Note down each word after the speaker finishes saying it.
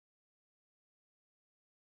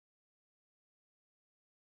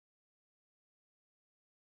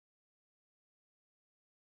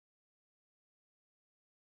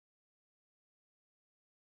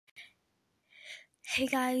Hey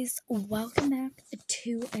guys, welcome back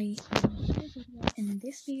to another video. In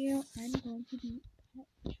this video, I'm going to be pet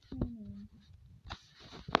training.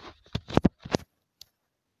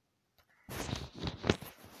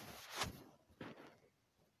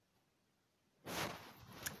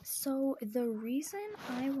 So the reason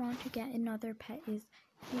I want to get another pet is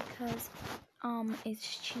because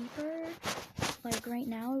it's cheaper. Like right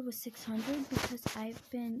now it was 600 because I've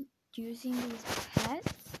been using these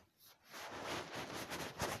pets.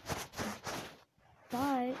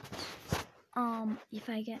 But if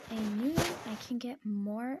I get a new one, I can get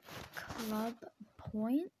more club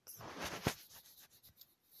points.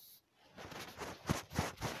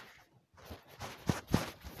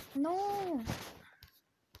 No!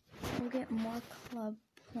 We'll get more club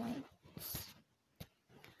points.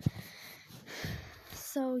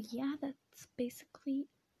 So yeah, that's basically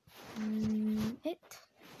it.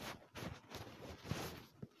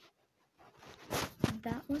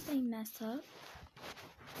 That was a mess up.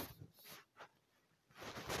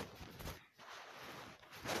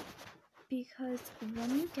 Because when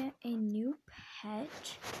you get a new pet,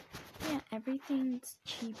 yeah, everything's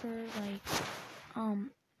cheaper. Like,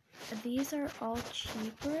 these are all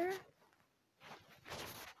cheaper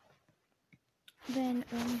than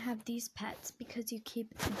when you have these pets because you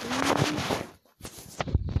keep doing.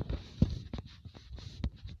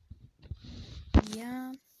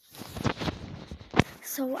 Yeah.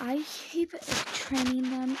 So I keep training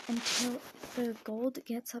them until the gold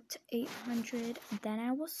gets up to 800. Then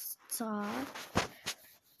I will stop.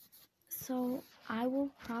 So I will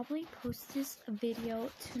probably post this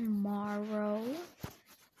video tomorrow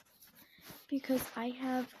because I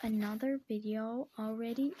have another video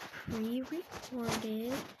already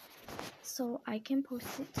pre-recorded. So I can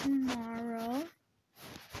post it tomorrow.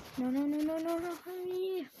 No,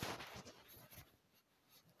 hurry.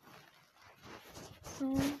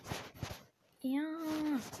 So,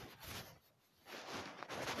 yeah.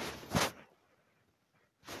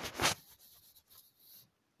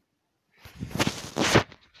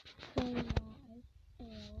 So, yeah, I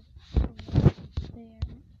failed there.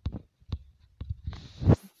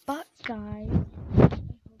 But, guys, I hope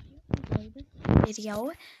you enjoyed this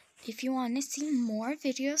video. If you want to see more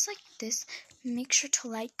videos like this, make sure to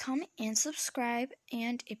like, comment, and subscribe.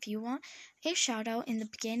 And if you want a shout out in the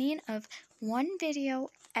beginning of one video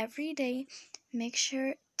every day, make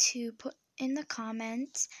sure to put in the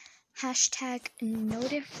comments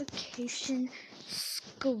 #notification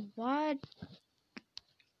squad.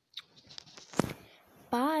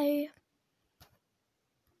 Bye.